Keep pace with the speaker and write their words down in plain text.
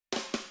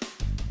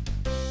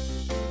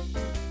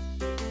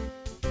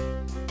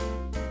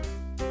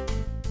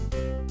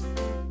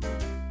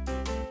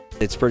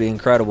It's pretty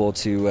incredible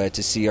to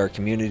see our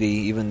community,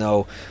 even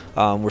though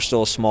we're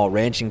still a small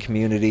ranching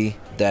community,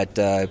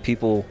 that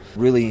people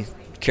really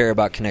care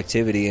about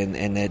connectivity,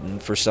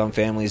 and for some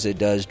families it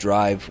does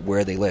drive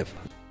where they live.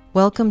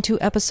 Welcome to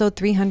episode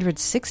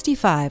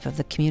 365 of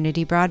the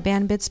Community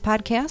Broadband Bits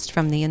podcast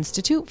from the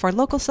Institute for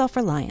Local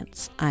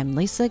Self-Reliance. I'm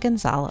Lisa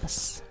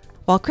Gonzalez.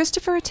 While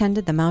Christopher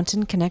attended the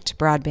Mountain Connect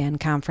Broadband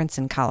Conference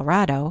in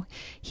Colorado,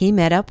 he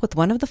met up with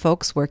one of the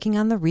folks working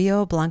on the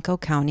Rio Blanco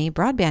County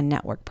Broadband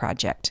Network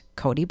project,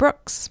 Cody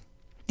Brooks.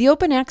 The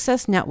open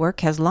access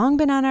network has long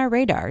been on our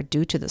radar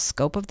due to the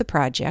scope of the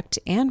project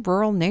and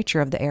rural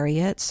nature of the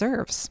area it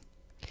serves.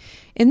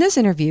 In this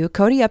interview,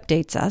 Cody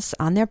updates us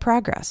on their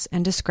progress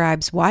and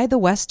describes why the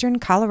western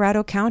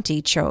Colorado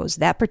County chose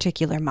that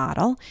particular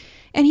model,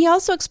 and he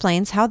also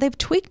explains how they've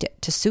tweaked it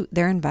to suit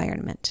their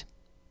environment.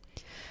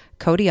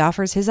 Cody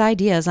offers his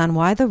ideas on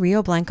why the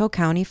Rio Blanco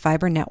County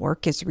fiber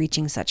network is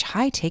reaching such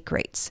high take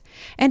rates,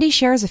 and he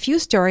shares a few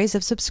stories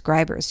of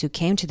subscribers who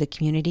came to the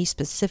community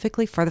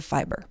specifically for the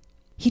fiber.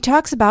 He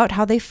talks about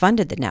how they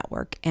funded the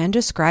network and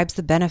describes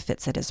the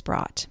benefits it has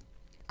brought.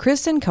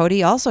 Chris and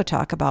Cody also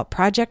talk about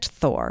Project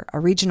Thor, a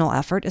regional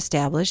effort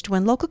established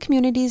when local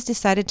communities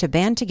decided to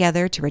band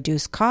together to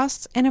reduce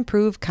costs and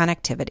improve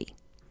connectivity.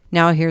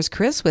 Now here's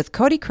Chris with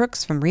Cody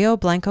Crooks from Rio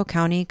Blanco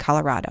County,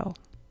 Colorado.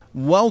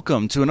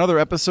 Welcome to another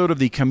episode of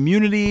the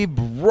Community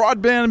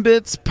Broadband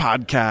Bits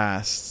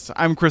podcast.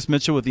 I'm Chris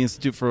Mitchell with the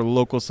Institute for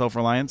Local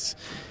Self-Reliance,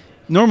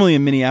 normally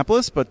in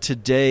Minneapolis, but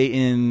today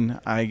in,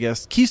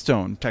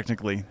 Keystone,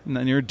 technically,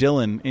 near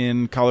Dillon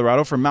in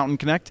Colorado for Mountain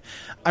Connect.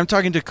 I'm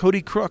talking to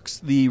Cody Crooks,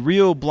 the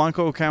Rio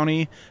Blanco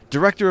County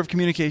Director of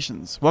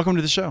Communications. Welcome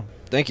to the show.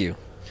 Thank you.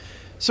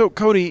 So,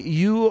 Cody,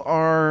 you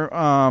are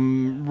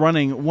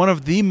running one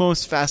of the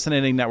most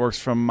fascinating networks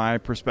from my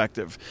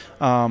perspective,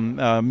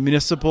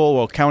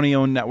 municipal,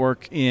 county-owned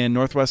network in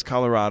northwest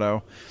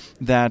Colorado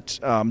that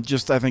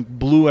I think,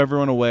 blew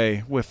everyone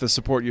away with the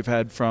support you've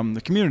had from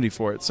the community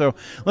for it. So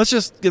let's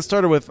just get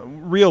started with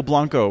Rio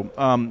Blanco,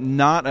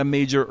 not a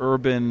major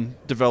urban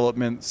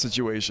development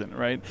situation,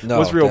 right? No,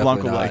 what's Rio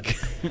Blanco not. like?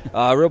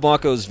 Rio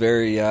Blanco is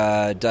very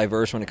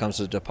diverse when it comes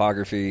to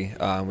topography.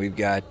 We've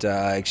got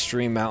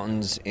extreme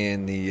mountains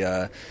in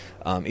the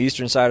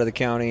eastern side of the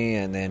county,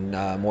 and then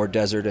more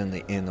desert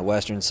in the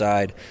western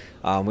side.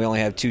 We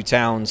only have two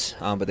towns,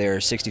 but they are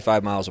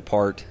 65 miles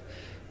apart.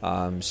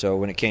 So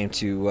when it came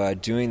to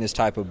doing this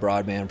type of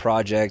broadband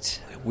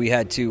project, we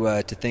had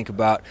to think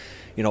about,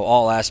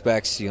 all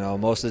aspects.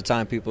 Most of the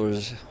time people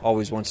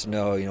always wants to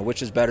know,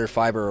 which is better,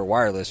 fiber or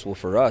wireless. Well,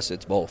 for us,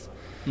 it's both.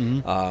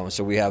 Mm-hmm.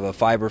 So we have a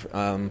fiber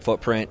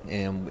footprint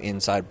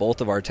inside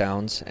both of our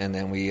towns, and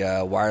then we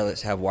have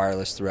wireless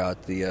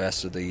throughout the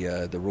rest of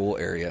the rural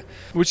area,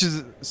 which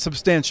is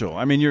substantial.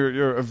 I mean,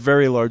 you're a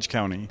very large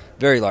county.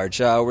 Very large.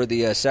 We're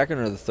the second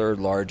or the third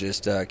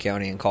largest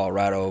county in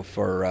Colorado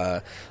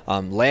for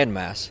land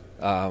mass,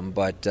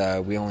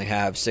 but we only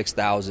have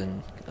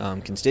 6,000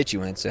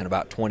 constituents and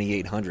about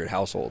 2,800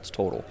 households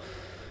total.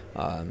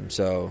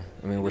 So,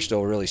 we're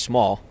still really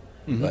small,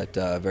 mm-hmm.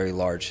 but very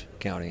large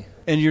county.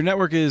 And your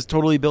network is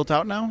totally built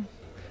out now?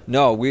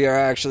 No, we are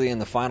actually in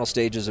the final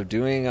stages of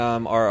doing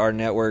our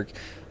network.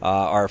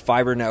 Our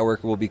fiber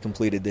network will be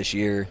completed this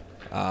year,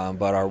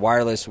 but our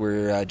wireless,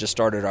 we're just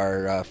started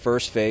our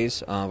first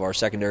phase of our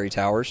secondary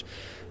towers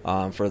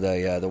for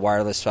the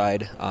wireless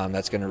side.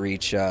 That's going to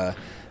reach a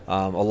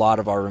lot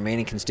of our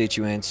remaining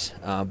constituents,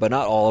 but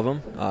not all of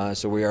them.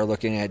 So we are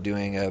looking at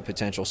doing a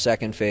potential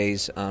second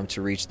phase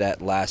to reach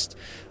that last,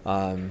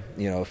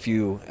 a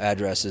few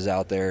addresses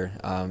out there.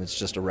 It's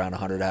just around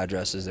 100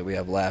 addresses that we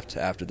have left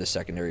after the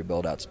secondary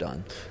build-out's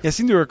done. Yeah, I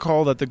seem to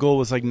recall that the goal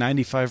was like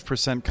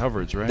 95%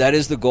 coverage, right? That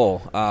is the goal.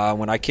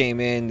 When I came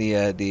in,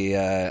 the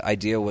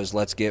idea was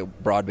let's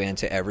get broadband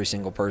to every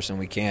single person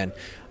we can.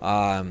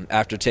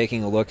 After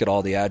taking a look at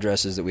all the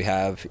addresses that we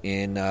have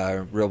in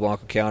Rio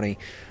Blanco County,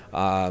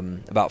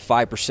 about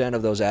 5%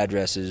 of those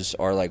addresses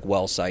are like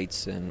well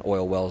sites and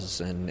oil wells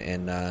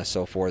and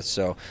so forth.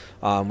 So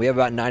we have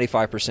about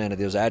 95% of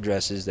those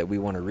addresses that we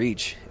want to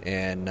reach,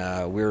 and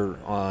we're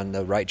on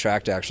the right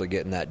track to actually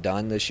getting that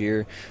done this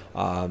year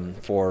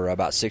for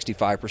about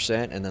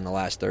 65%, and then the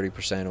last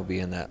 30% will be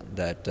in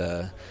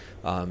that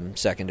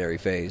secondary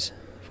phase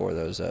for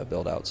those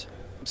build-outs.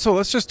 So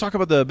let's just talk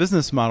about the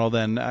business model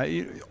then.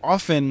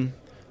 Often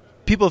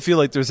people feel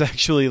like there's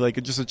actually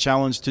just a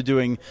challenge to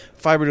doing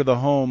fiber to the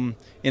home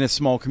in a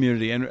small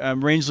community.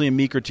 And Rangeley and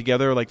Meeker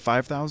together are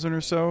 5,000 or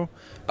so.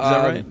 Is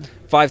that right?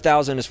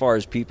 5,000 as far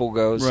as people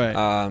goes.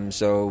 Right.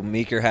 So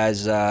Meeker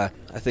has, I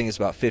think it's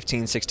about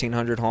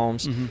 1,600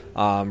 homes.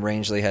 Mm-hmm.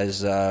 Rangeley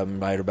has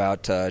right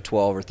about 12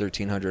 or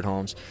 1,300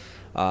 homes.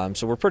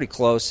 So we're pretty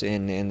close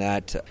in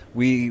that.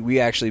 We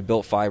actually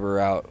built fiber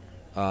out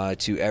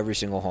to every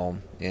single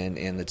home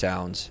in the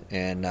towns.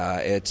 And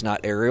it's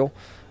not aerial.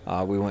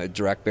 We went with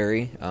direct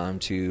bury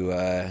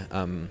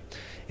to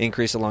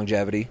increase the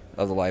longevity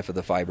of the life of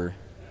the fiber.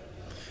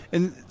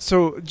 And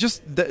so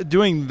just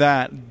doing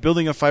that,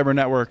 building a fiber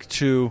network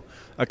to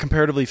a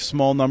comparatively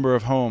small number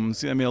of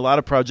homes. I mean, a lot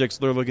of projects,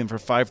 they're looking for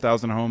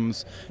 5,000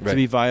 homes to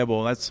be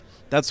viable.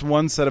 That's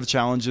one set of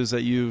challenges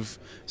that you've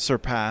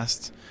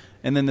surpassed.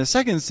 And then the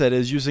second set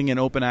is using an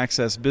open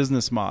access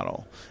business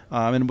model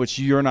in which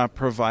you're not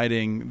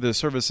providing the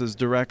services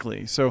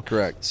directly. So,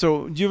 correct.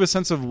 So do you have a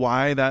sense of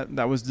why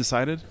that was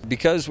decided?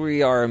 Because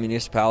we are a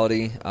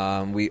municipality,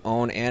 we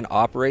own and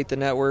operate the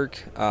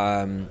network.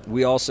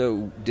 We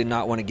also did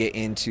not want to get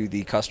into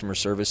the customer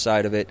service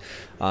side of it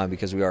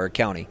because we are a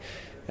county.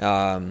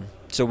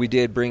 So we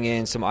did bring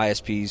in some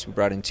ISPs. We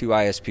brought in 2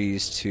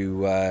 ISPs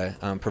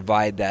to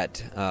provide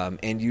that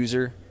end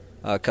user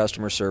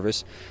customer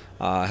service.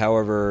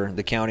 However,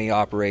 the county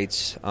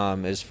operates,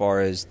 as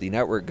far as the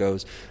network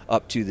goes,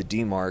 up to the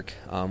DMARC,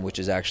 which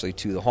is actually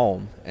to the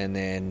home. And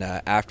then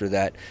after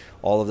that,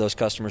 all of those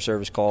customer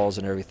service calls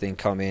and everything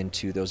come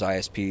into those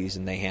ISPs,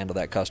 and they handle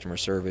that customer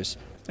service.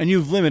 And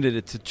you've limited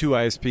it to 2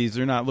 ISPs.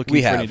 They're not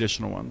looking for any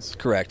additional ones.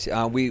 Correct.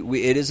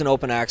 It is an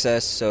open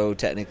access, so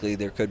technically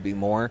there could be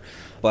more.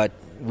 But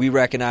we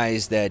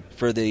recognize that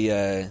for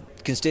the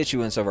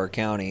constituents of our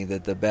county,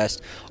 that the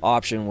best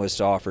option was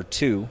to offer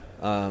 2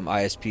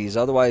 ISPs.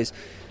 Otherwise,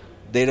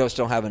 they just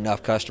don't have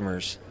enough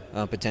customers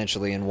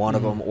potentially, and one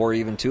of them or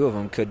even 2 of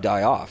them could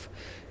die off.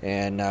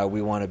 And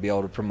we want to be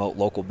able to promote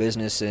local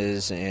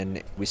businesses,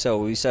 and we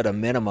set a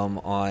minimum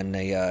on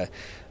a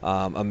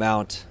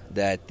amount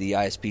that the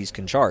ISPs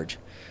can charge.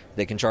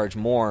 They can charge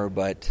more,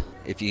 but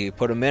if you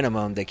put a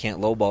minimum, they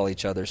can't lowball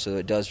each other, so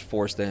it does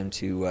force them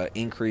to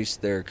increase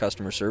their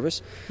customer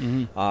service,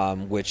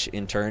 which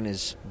in turn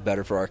is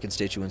better for our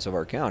constituents of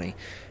our county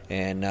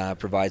and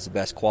provides the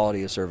best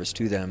quality of service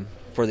to them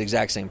for the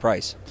exact same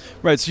price.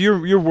 Right, so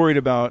you're worried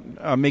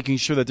about making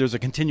sure that there's a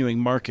continuing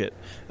market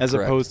as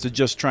Correct. Opposed to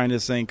just trying to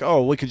think,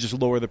 we could just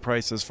lower the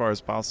price as far as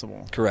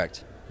possible.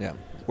 Correct, yeah.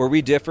 Where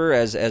we differ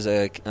as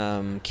a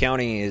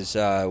county is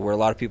where a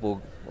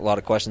lot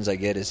of questions I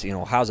get is,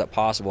 how's that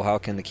possible? How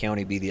can the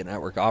county be the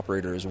network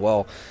operator as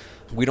well?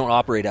 We don't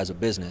operate as a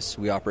business.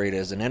 We operate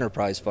as an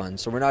enterprise fund,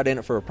 so we're not in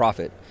it for a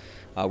profit.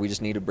 We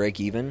just need to break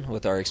even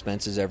with our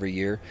expenses every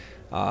year.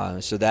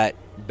 So that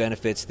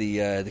benefits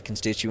the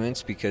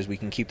constituents because we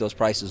can keep those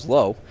prices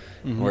low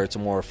where it's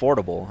more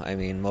affordable. I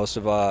mean, most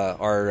of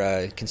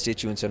our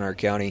constituents in our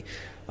county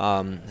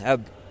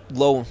have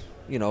low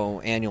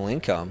annual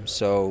income,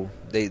 so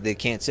they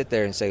can't sit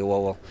there and say,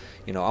 well,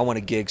 I want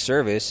a gig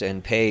service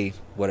and pay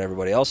what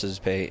everybody else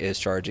is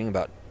charging,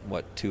 about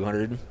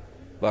 $200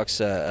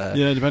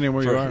 depending on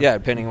where you are. Yeah,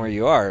 depending on where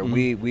you are.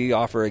 We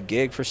offer a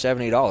gig for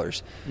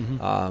 $70.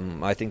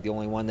 I think the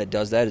only one that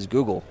does that is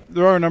Google.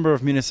 There are a number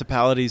of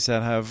municipalities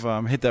that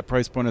have hit that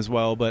price point as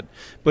well, but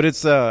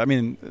it's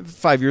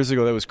 5 years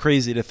ago that was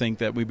crazy to think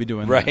that we'd be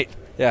doing right.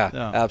 that.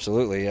 Yeah,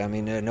 absolutely. I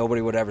mean,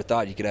 nobody would ever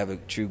thought you could have a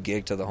true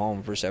gig to the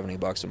home for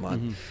 $70 a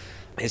month.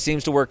 It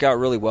seems to work out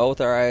really well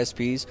with our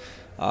ISPs.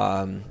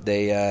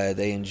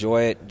 They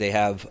enjoy it. They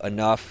have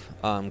enough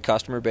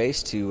customer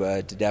base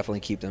to definitely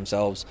keep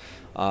themselves,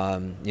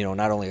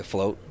 not only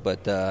afloat,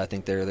 but I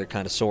think they're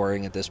kind of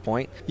soaring at this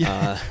point.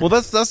 Yeah. Well,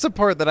 that's the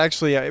part that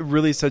actually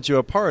really sets you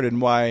apart,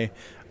 and why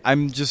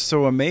I'm just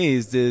so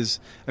amazed is,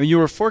 you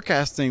were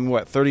forecasting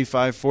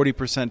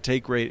 35-40%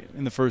 take rate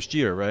in the first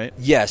year, right?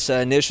 Yes,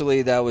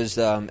 initially that was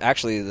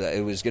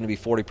it was going to be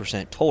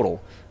 40%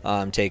 total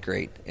take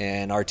rate,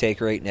 and our take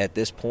rate at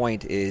this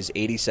point is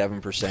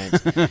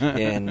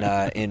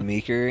 87% in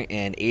Meeker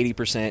and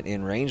 80%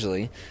 in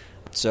Rangeley.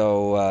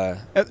 So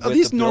are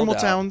these normal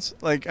towns?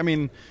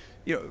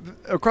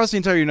 Across the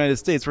entire United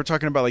States, we're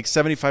talking about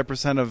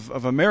 75%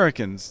 of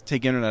Americans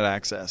take internet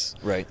access.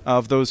 Right.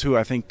 Of those who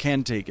I think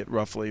can take it,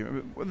 roughly.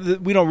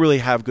 We don't really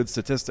have good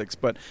statistics,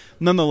 but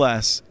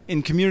nonetheless,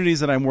 in communities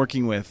that I'm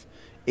working with,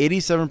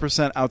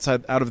 87%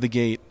 out of the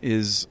gate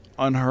is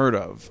unheard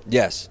of.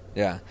 Yes.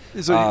 Yeah.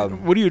 So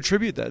what do you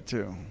attribute that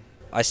to?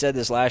 I said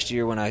this last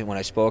year when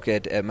I spoke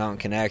at Mountain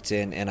Connect,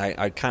 and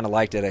I kind of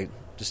liked it. I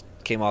just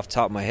came off the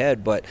top of my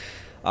head, but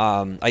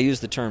I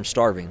used the term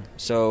starving.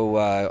 So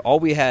all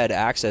we had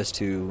access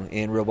to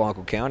in Rio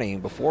Blanco County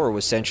before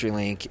was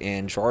CenturyLink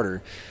and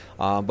Charter.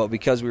 But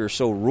because we were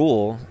so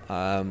rural,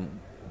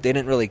 they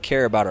didn't really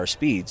care about our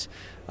speeds.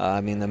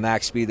 The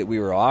max speed that we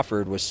were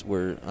offered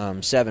were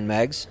 7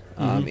 megs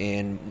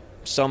in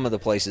some of the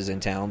places in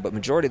town, but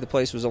majority of the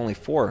place was only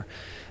 4.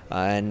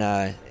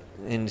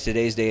 In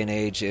today's day and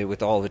age,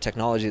 with all the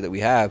technology that we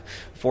have,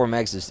 4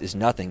 megs is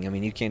nothing.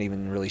 You can't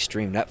even really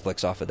stream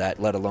Netflix off of that,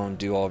 let alone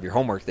do all of your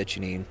homework that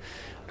you need.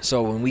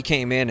 So when we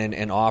came in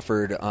and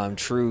offered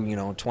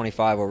true,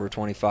 25 over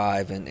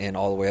 25 and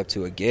all the way up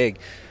to a gig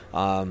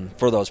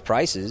for those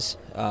prices,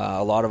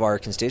 a lot of our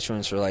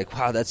constituents were like,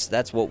 wow,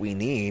 that's what we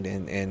need.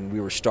 And we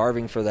were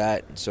starving for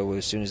that. So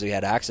as soon as we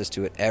had access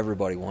to it,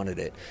 everybody wanted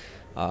it.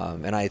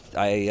 And I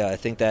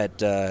think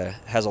that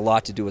has a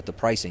lot to do with the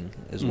pricing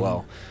as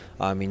well.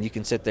 You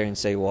can sit there and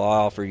say, well,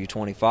 I'll offer you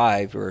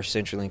 25 or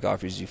CenturyLink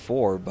offers you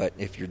 4, but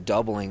if you're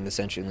doubling the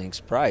CenturyLink's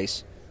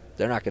price,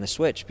 they're not going to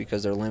switch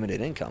because they're limited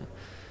income.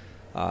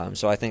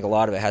 So I think a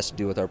lot of it has to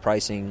do with our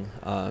pricing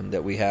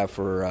that we have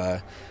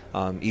for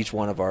each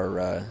one of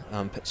our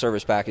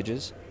service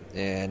packages,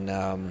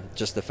 and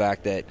just the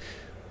fact that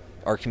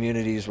our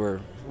communities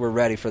were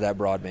ready for that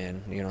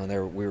broadband. You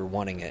know, we were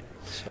wanting it.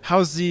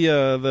 How's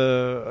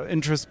the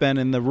interest been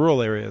in the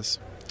rural areas?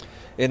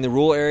 In the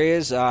rural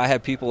areas, I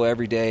have people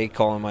every day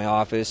calling my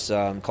office,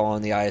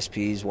 calling the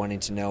ISPs, wanting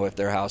to know if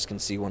their house can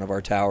see one of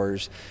our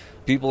towers.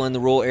 People in the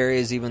rural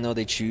areas, even though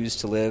they choose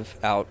to live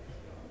out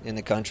in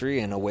the country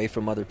and away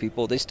from other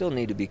people, they still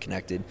need to be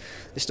connected.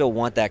 They still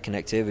want that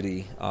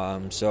connectivity.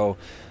 So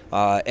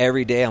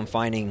every day I'm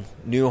finding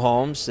new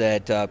homes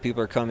that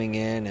people are coming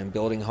in and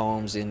building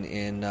homes in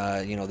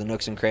the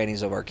nooks and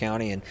crannies of our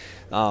county. And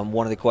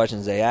one of the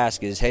questions they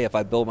ask is, hey, if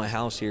I build my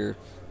house here,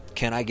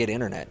 can I get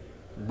internet?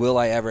 Will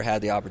I ever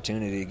have the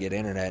opportunity to get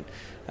internet?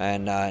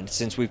 And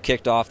since we've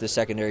kicked off the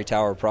secondary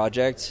tower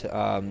project,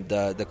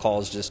 the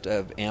calls just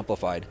have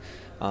amplified.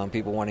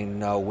 People wanting to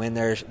know when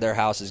their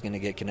house is going to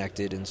get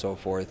connected and so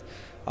forth.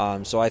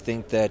 So I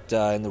think that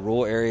in the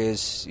rural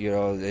areas, you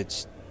know,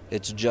 it's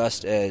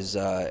just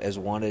as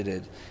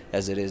wanted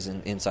as it is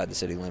inside the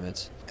city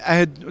limits. I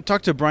had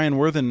talked to Brian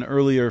Worthen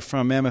earlier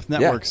from Mammoth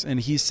Networks, and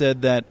he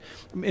said that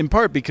in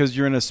part because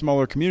you're in a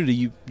smaller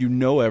community, you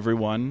know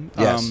everyone.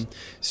 Yes.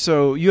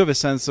 So you have a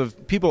sense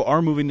of people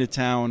are moving to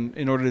town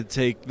in order to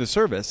take the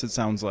service, it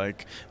sounds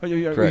like. Are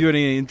you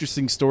any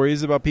interesting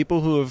stories about people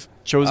who have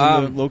chosen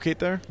to locate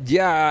there?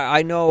 Yeah,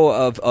 I know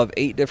of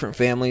 8 different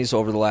families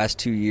over the last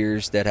 2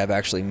 years that have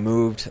actually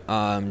moved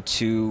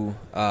to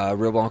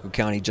Rio Blanco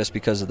County just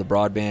because of the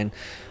broadband.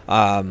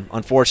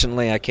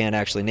 Unfortunately, I can't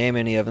actually name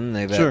any of them.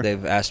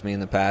 They've asked me in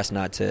the past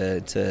not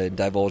to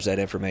divulge that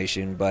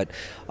information, but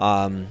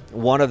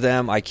one of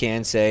them I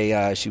can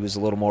say she was a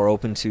little more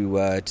open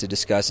to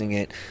discussing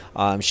it.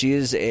 She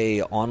is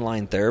a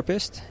online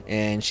therapist,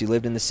 and she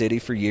lived in the city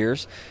for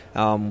years.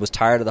 Was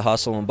tired of the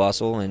hustle and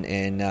bustle,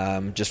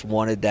 and just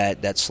wanted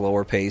that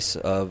slower pace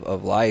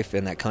of life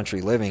and that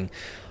country living.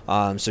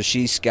 So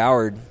she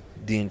scoured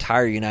the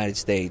entire United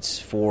States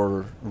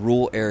for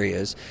rural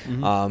areas,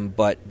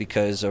 but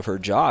because of her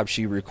job,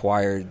 she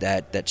required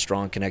that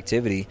strong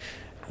connectivity.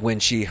 When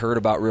she heard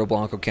about Rio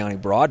Blanco County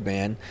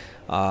broadband,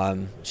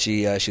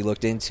 she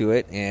looked into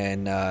it,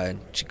 and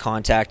she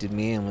contacted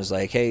me and was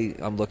like, "Hey,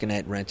 I'm looking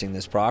at renting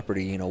this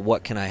property. You know,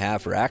 what can I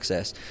have for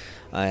access?"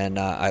 And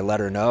I let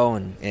her know,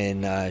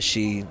 and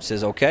she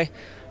says, "Okay,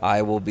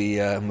 I will be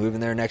moving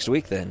there next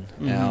week then."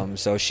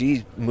 So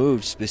she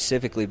moved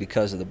specifically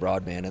because of the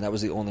broadband, and that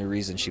was the only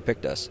reason she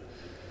picked us.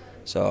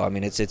 So, I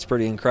mean, it's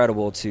pretty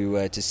incredible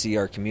to see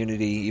our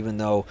community, even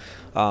though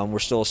we're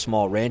still a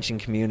small ranching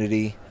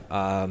community,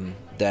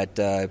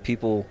 that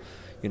people,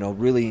 you know,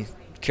 really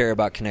care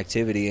about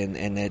connectivity,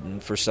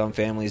 and for some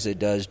families it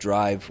does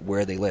drive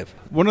where they live.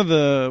 One of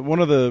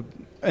the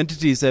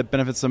entities that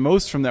benefits the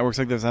most from networks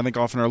like this, I think,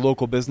 often are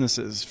local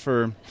businesses.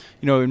 For,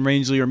 you know, in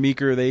Rangeley or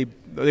Meeker, they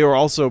were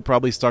also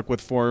probably stuck with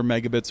 4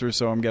 megabits or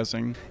so, I'm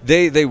guessing.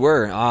 They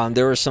were.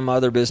 There were some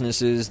other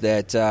businesses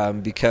that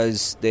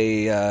because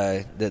they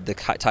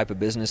the type of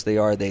business they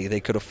are, they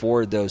could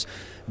afford those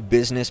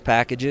business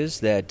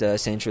packages that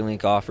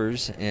CenturyLink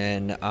offers,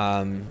 and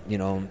you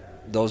know,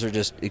 those are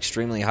just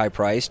extremely high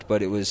priced.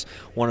 But it was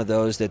one of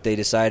those that they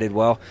decided,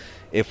 well,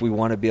 if we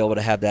want to be able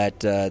to have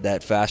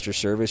that faster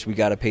service, we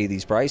got to pay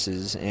these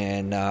prices.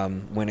 And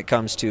when it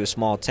comes to a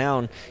small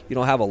town, you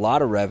don't have a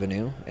lot of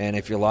revenue, and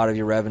if a lot of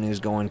your revenue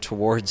is going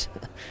towards,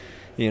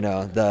 you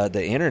know,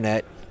 the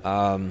internet,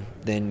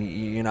 then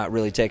you're not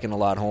really taking a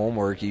lot home,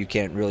 or you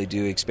can't really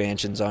do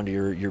expansions onto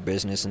your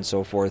business and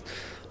so forth.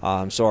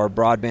 So our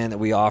broadband that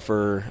we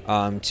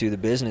offer to the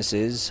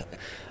businesses,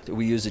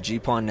 we use the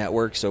GPON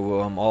network,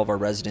 so all of our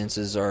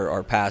residences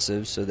are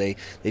passive, so they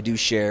do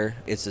share.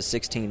 It's a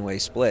 16-way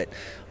split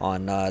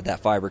on that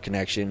fiber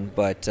connection,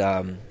 but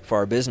for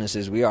our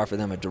businesses, we offer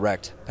them a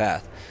direct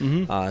path.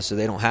 So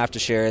they don't have to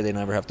share, they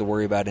never have to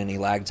worry about any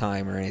lag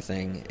time or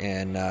anything,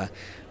 and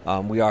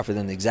we offer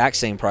them the exact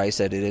same price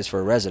that it is for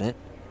a resident.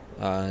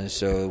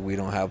 So we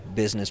don't have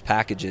business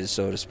packages,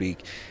 so to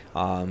speak,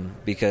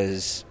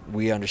 because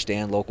we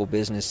understand local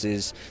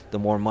businesses, the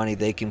more money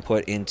they can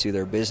put into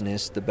their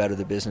business, the better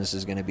the business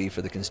is going to be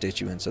for the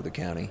constituents of the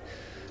county.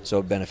 So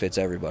it benefits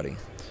everybody.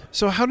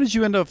 So how did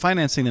you end up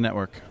financing the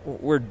network?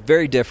 We're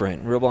very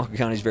different. Rio Blanco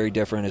County is very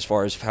different as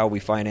far as how we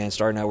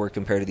financed our network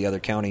compared to the other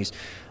counties.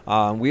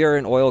 We are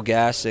in oil,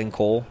 gas, and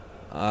coal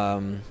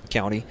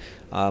county.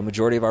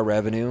 Majority of our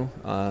revenue,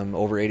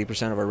 over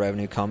 80% of our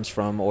revenue, comes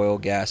from oil,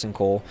 gas, and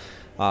coal.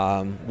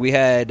 We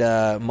had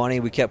money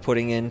we kept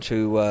putting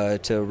into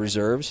to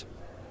reserves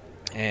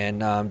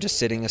and just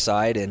sitting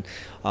aside and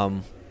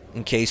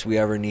in case we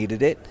ever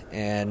needed it.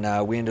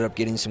 And we ended up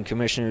getting some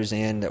commissioners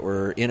in that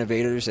were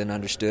innovators and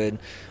understood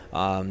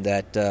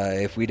that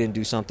if we didn't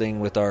do something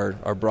with our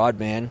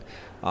broadband,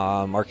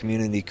 our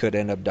community could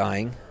end up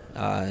dying.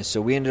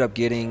 So we ended up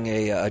getting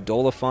a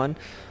DOLA fund.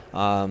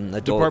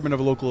 Department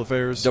of Local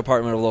Affairs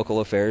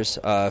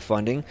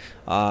funding. It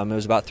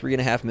was about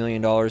 $3.5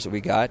 million that we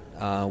got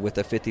with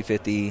a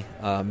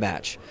 50-50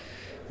 match.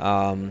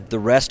 The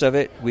rest of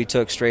it we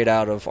took straight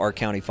out of our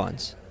county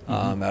funds,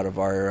 out of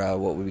our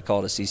what we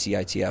call the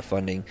CCITF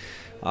funding.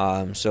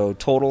 So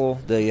total,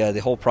 the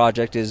whole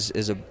project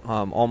is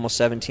almost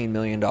 $17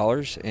 million,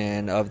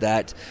 and of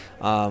that,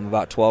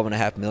 about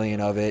 $12.5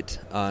 million of it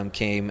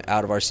came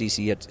out of our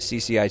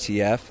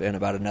CCITF, and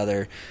about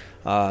another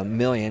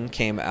million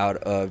came out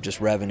of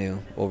just revenue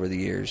over the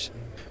years.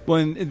 Well,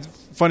 and it's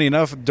funny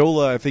enough,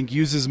 DOLA, I think,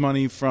 uses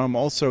money from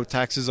also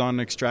taxes on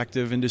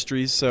extractive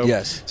industries. So,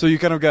 yes. So you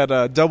kind of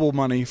got double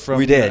money from...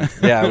 We did.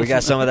 Yeah, we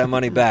got some of that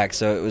money back,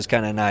 so it was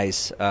kind of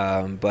nice.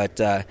 But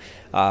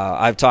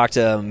I've talked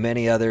to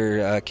many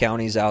other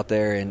counties out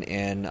there,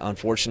 and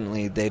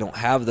unfortunately they don't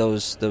have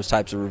those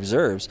types of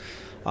reserves.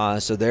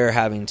 So they're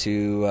having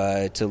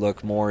to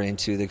look more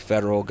into the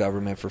federal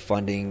government for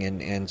funding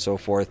and so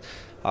forth.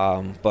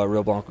 But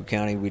Rio Blanco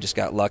County, we just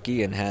got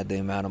lucky and had the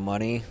amount of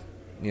money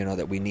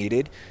that we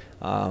needed,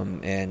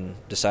 and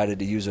decided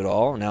to use it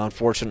all. Now,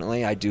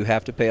 unfortunately, I do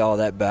have to pay all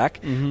that back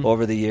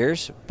over the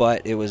years,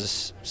 but it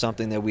was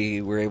something that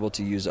we were able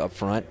to use up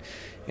front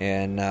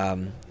and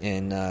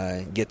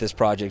get this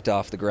project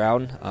off the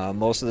ground.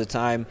 Most of the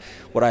time,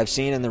 what I've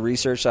seen in the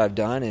research I've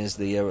done is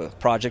the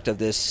project of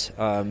this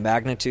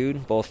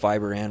magnitude, both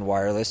fiber and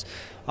wireless,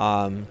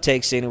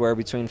 takes anywhere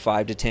between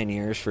 5 to 10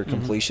 years for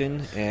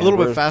completion. And a little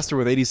bit faster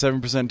with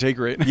 87% take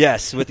rate.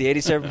 Yes, with the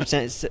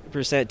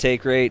 87%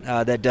 take rate,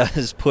 that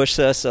does push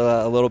us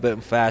a little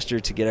bit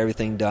faster to get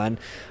everything done.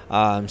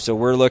 So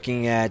we're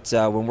looking at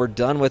when we're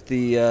done with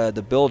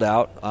the build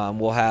out,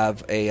 we'll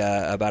have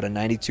about a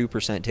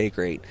 92% take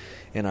rate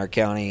in our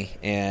county,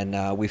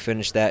 and we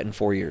finished that in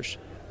 4 years.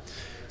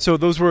 So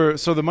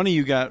the money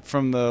you got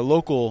from the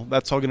local,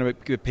 that's all going to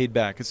get paid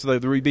back. It's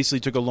like we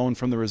basically took a loan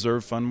from the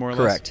reserve fund, more or less?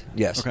 Correct,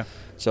 yes. Okay.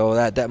 So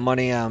that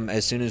money,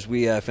 as soon as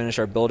we finish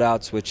our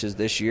build-outs, which is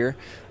this year,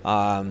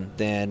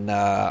 then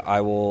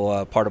I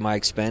will, part of my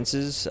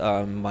expenses,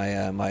 my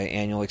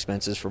annual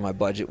expenses for my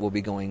budget will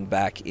be going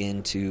back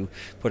into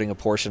putting a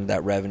portion of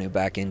that revenue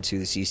back into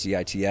the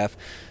CCITF,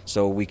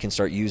 so we can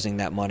start using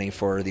that money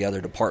for the other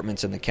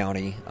departments in the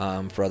county,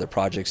 for other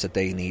projects that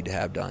they need to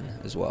have done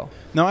as well.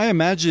 Now, I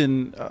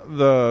imagine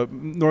the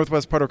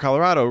northwest part of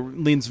Colorado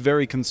leans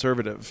very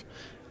conservative.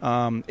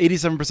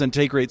 87%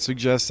 take rate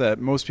suggests that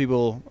most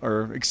people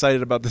are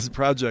excited about this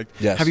project.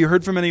 Yes. Have you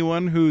heard from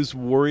anyone who's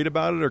worried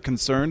about it or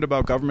concerned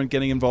about government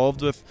getting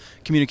involved with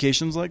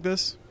communications like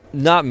this?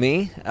 Not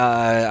me,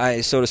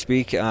 so to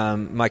speak.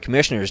 My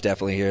commissioners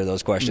definitely hear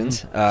those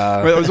questions.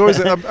 I was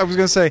going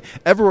to say,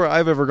 everywhere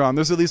I've ever gone,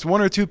 there's at least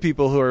one or two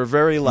people who are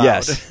very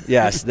loud.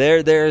 Yes.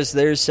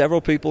 There's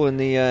several people in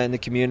the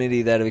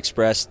community that have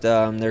expressed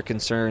their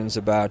concerns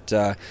about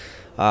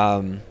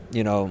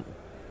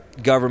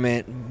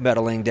government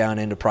meddling down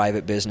into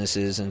private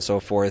businesses and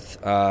so forth,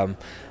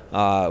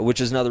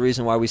 which is another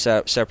reason why we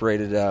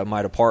separated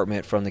my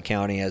department from the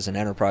county as an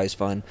enterprise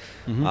fund.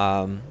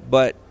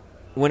 But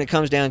when it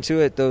comes down to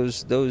it,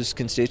 those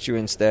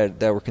constituents that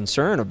were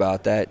concerned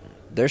about that,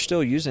 they're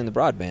still using the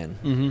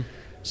broadband.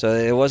 So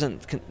it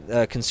wasn't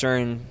a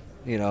concern,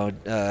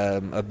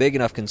 a big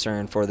enough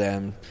concern for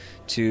them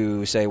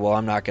to say, well,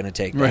 I'm not going to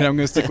take that. Right, I'm going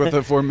to stick with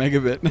the 4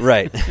 megabit.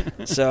 Right.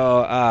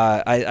 So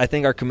I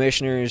think our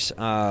commissioners,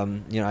 I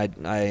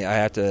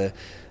have to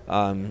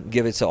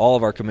give it to all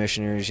of our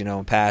commissioners,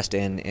 past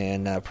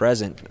and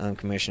present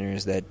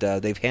commissioners, that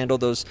they've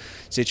handled those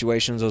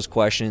situations, those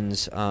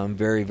questions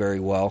very, very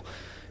well.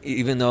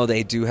 Even though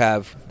they do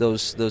have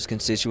those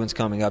constituents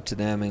coming up to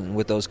them and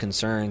with those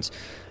concerns,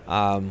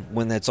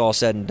 when that's all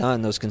said and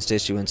done, those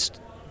constituents,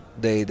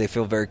 they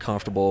feel very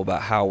comfortable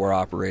about how we're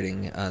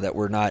operating, that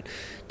we're not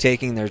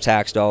taking their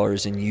tax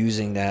dollars and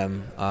using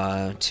them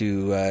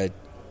to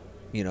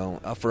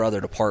for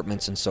other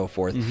departments and so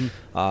forth.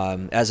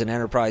 As an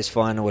enterprise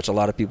fund, which a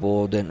lot of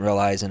people didn't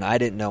realize, and I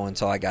didn't know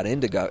until I got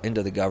into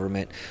the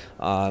government,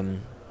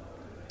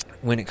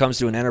 when it comes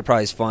to an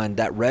enterprise fund,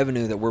 that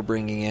revenue that we're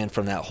bringing in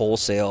from that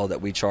wholesale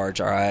that we charge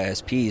our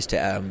ISPs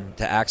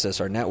to access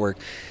our network,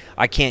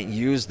 I can't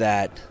use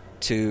that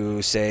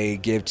to, say,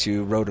 give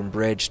to Road and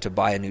Bridge to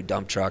buy a new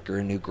dump truck or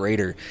a new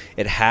grader.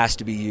 It has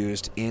to be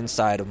used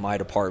inside of my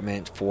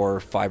department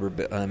for fiber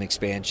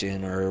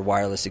expansion or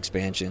wireless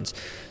expansions,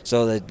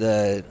 so that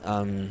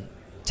the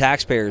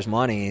taxpayers'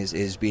 money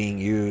is being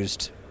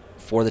used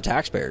for the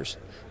taxpayers.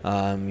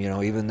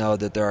 Even though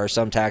that there are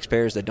some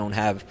taxpayers that don't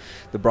have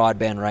the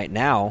broadband right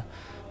now,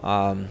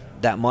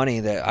 that money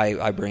that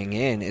I bring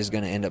in is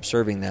going to end up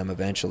serving them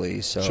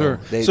eventually. So sure.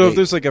 If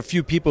there's like a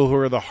few people who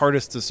are the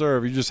hardest to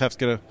serve, you just have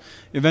to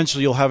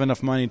eventually you'll have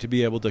enough money to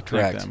be able to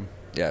connect them.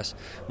 Yes.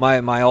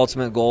 My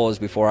ultimate goal is,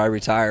 before I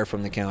retire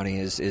from the county,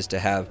 is to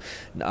have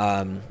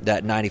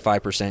that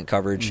 95%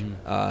 coverage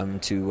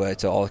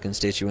to all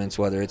constituents,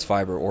 whether it's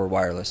fiber or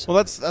wireless. Well,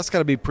 that's got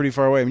to be pretty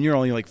far away. I mean, you're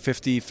only like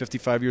 50,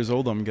 55 years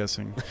old, I'm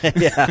guessing.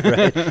 Yeah,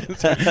 right.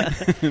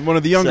 One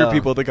of the younger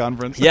people at the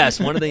conference. Yes,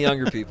 one of the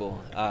younger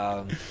people.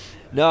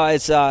 No,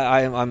 it's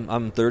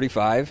I'm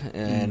 35,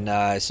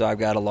 and so I've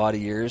got a lot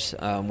of years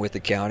with the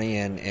county,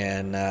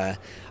 and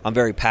I'm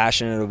very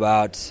passionate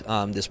about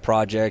this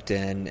project,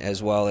 and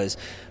as well as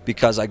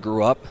because I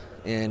grew up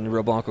in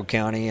Rio Blanco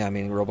County. I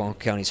mean, Rio Blanco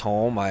County's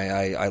home.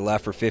 I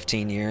left for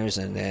 15 years,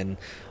 and then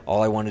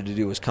all I wanted to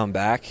do was come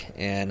back,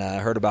 and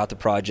heard about the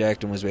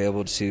project and was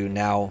able to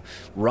now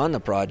run the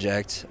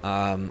project.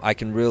 I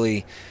can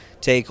really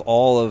take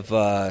all of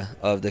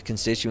the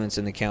constituents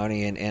in the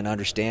county and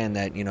understand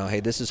that, hey,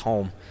 this is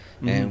home,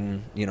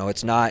 and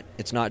it's not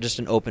just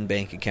an open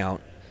bank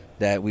account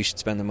that we should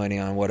spend the money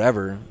on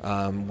whatever.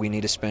 We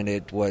need to spend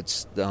it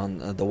what's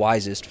the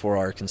wisest for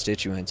our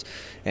constituents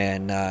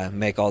and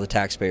make all the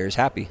taxpayers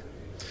happy.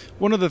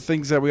 One of the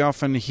things that we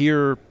often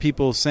hear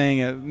people saying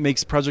it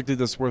makes projects like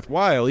this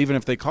worthwhile, even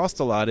if they cost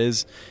a lot,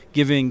 is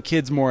giving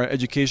kids more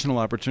educational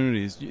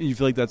opportunities. You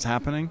feel like that's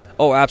happening?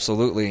 Oh,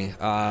 absolutely.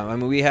 I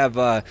mean, we have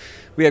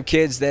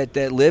kids that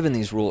live in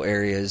these rural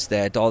areas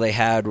that all they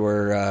had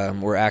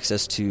were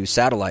access to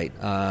satellite.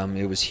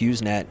 It was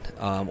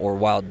HughesNet or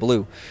Wild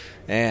Blue.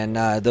 And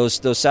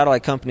those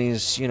satellite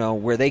companies,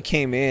 where they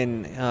came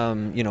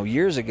in,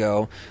 years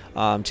ago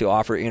to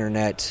offer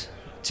internet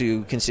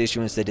to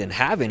constituents that didn't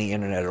have any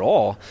internet at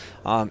all,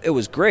 it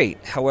was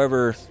great.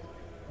 However,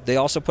 they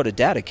also put a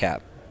data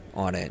cap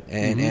on it.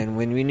 And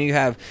when you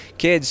have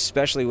kids,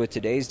 especially with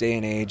today's day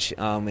and age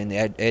in the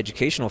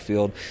educational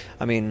field,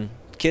 I mean,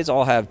 kids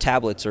all have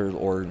tablets or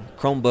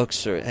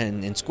Chromebooks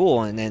in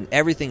school, and then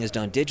everything is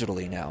done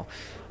digitally now.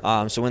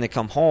 So when they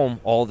come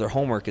home, all of their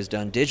homework is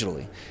done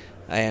digitally.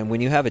 And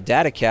when you have a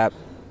data cap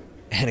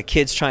and a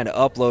kid's trying to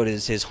upload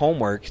his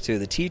homework to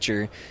the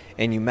teacher,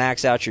 and you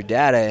max out your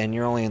data and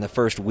you're only in the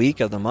first week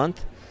of the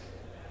month,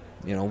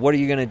 what are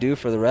you going to do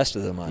for the rest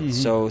of the month?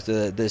 So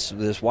this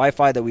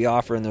Wi-Fi that we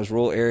offer in those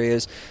rural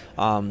areas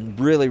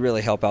really,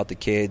 really help out the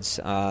kids.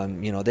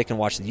 They can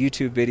watch the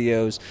YouTube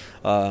videos.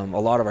 A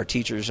lot of our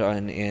teachers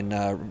in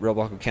Rio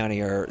Blanco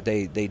County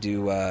they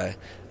do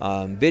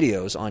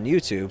videos on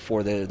YouTube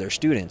for their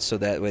students, so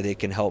that way they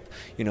can help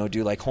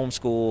do like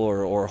homeschool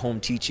or home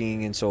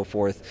teaching and so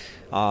forth.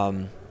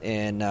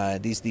 And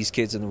these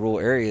kids in the rural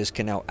areas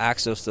can now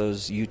access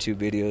those YouTube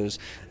videos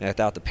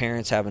without the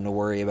parents having to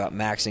worry about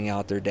maxing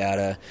out their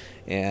data.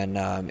 And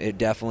it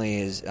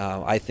definitely is,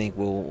 I think,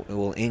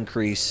 will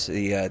increase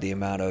the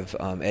amount of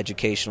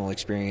educational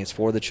experience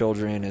for the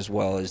children, as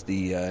well as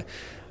the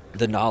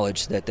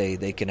knowledge that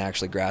they can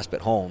actually grasp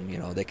at home.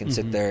 They can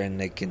sit there and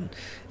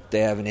they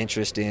have an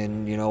interest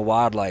in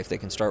wildlife, they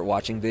can start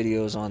watching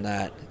videos on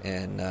that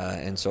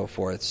and so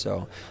forth.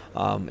 So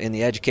in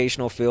the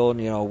educational field,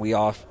 we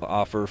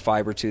offer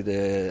fiber to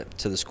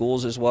the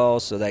schools as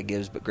well, so that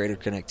gives greater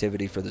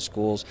connectivity for the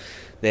schools.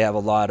 They have a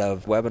lot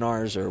of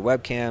webinars or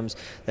webcams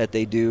that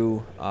they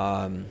do,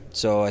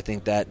 so I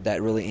think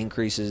that really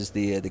increases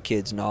the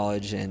kids'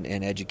 knowledge and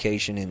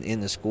education in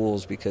the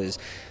schools, because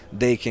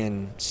they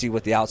can see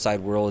what the outside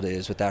world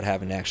is without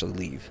having to actually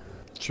leave.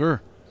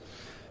 Sure.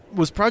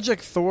 Was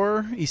Project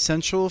Thor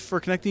essential for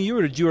connecting you,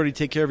 or did you already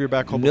take care of your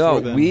backhaul before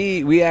then? No,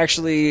 we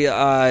actually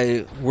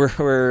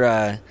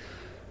we're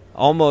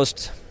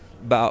almost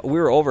we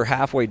were over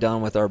halfway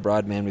done with our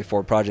broadband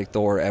before Project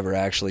Thor ever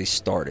actually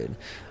started.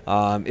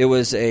 It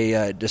was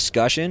a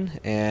discussion,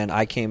 and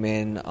I came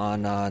in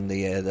on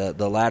the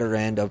latter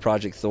end of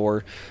Project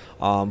Thor,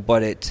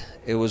 but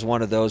it was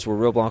one of those where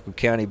Rio Blanco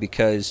County,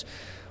 because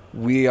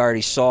we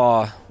already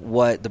saw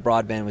what the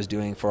broadband was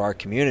doing for our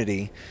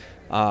community.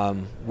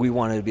 We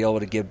wanted to be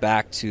able to give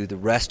back to the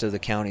rest of the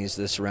counties,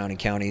 the surrounding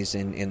counties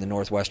in the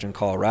northwestern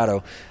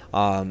Colorado,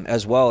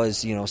 as well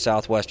as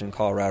southwestern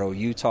Colorado,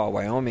 Utah,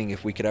 Wyoming.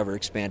 If we could ever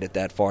expand it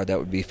that far, that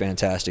would be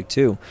fantastic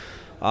too.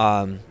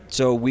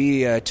 So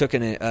we took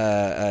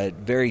a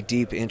very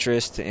deep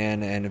interest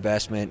and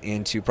investment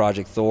into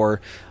Project Thor,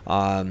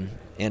 and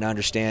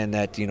understand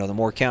that the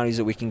more counties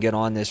that we can get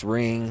on this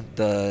ring,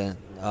 the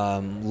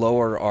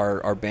lower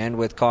our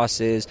bandwidth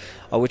costs is,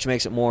 which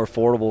makes it more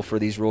affordable for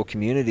these rural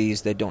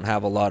communities that don't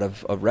have a lot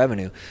of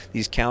revenue.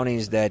 These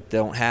counties that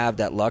don't have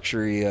that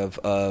luxury of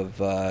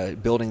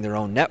building their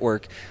own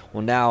network,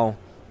 well, now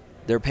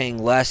they're paying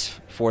less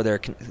for their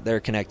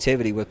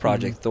connectivity with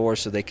Project Thor,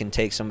 so they can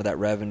take some of that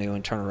revenue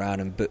and turn around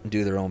and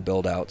do their own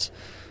build-outs.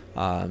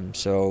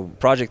 So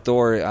Project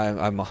Thor,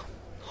 I'm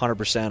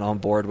 100% on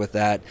board with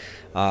that.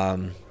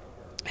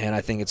 And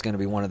I think it's going to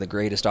be one of the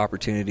greatest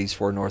opportunities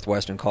for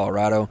northwestern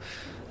Colorado,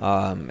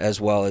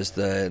 as well as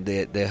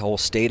the whole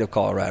state of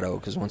Colorado,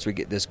 because once we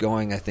get this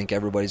going, I think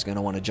everybody's going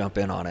to want to jump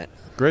in on it.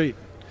 Great.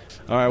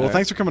 All right. Well,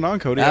 thanks for coming on,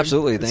 Cody.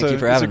 Absolutely. Thank you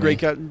for having me.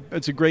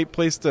 It's a great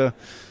place to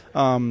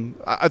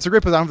it's a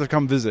great place to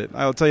come visit.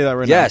 I'll tell you that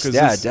right now. Yes,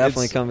 yeah,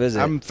 definitely come visit.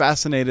 I'm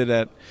fascinated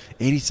at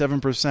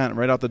 87%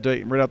 right out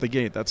the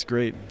gate. That's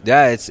great.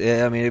 Yeah,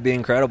 it'd be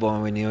incredible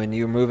when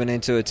you're moving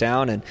into a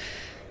town, and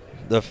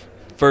the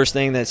first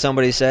thing that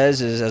somebody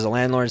says is, as a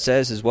landlord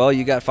says, well,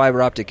 you got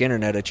fiber optic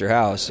internet at your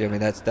house. I mean,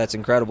 that's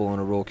incredible in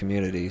a rural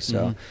community.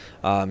 So,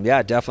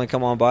 definitely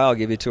come on by. I'll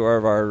give you a tour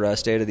of our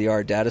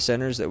state-of-the-art data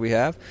centers that we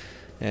have,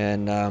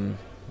 and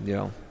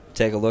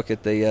take a look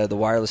at the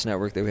wireless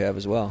network that we have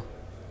as well.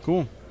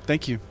 Cool.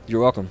 Thank you.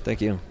 You're welcome.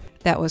 Thank you.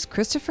 That was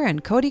Christopher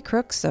and Cody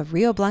Crooks of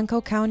Rio Blanco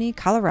County,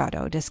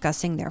 Colorado,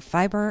 discussing their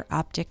fiber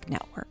optic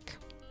network.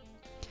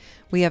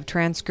 We have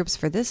transcripts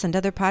for this and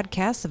other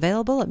podcasts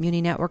available at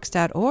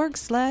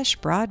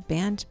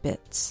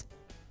muninetworks.org/broadbandbits.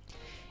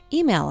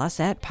 Email us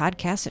at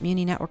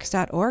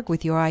podcast@muninetworks.org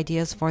with your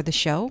ideas for the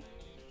show.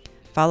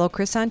 Follow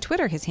Chris on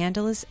Twitter. His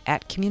handle is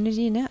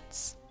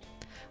 @CommunityNets.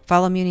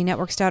 Follow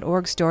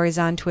muninetworks.org stories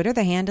on Twitter.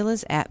 The handle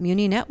is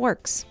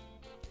 @muninetworks.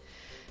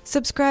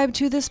 Subscribe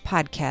to this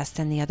podcast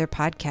and the other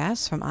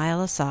podcasts from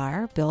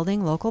ILSR,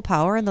 Building Local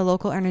Power, and the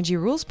Local Energy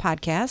Rules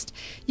podcast.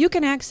 You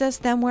can access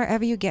them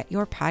wherever you get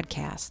your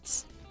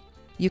podcasts.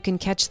 You can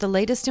catch the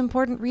latest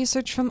important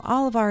research from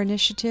all of our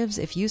initiatives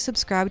if you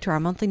subscribe to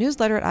our monthly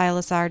newsletter at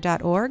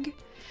ilsr.org.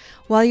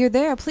 While you're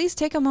there, please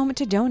take a moment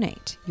to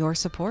donate. Your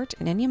support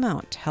in any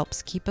amount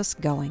helps keep us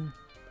going.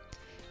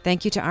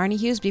 Thank you to Arnie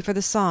Huseby for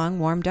the song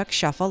Warm Duck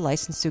Shuffle,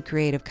 licensed through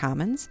Creative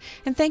Commons.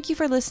 And thank you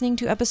for listening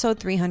to episode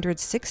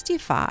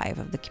 365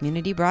 of the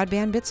Community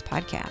Broadband Bits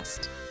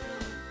podcast.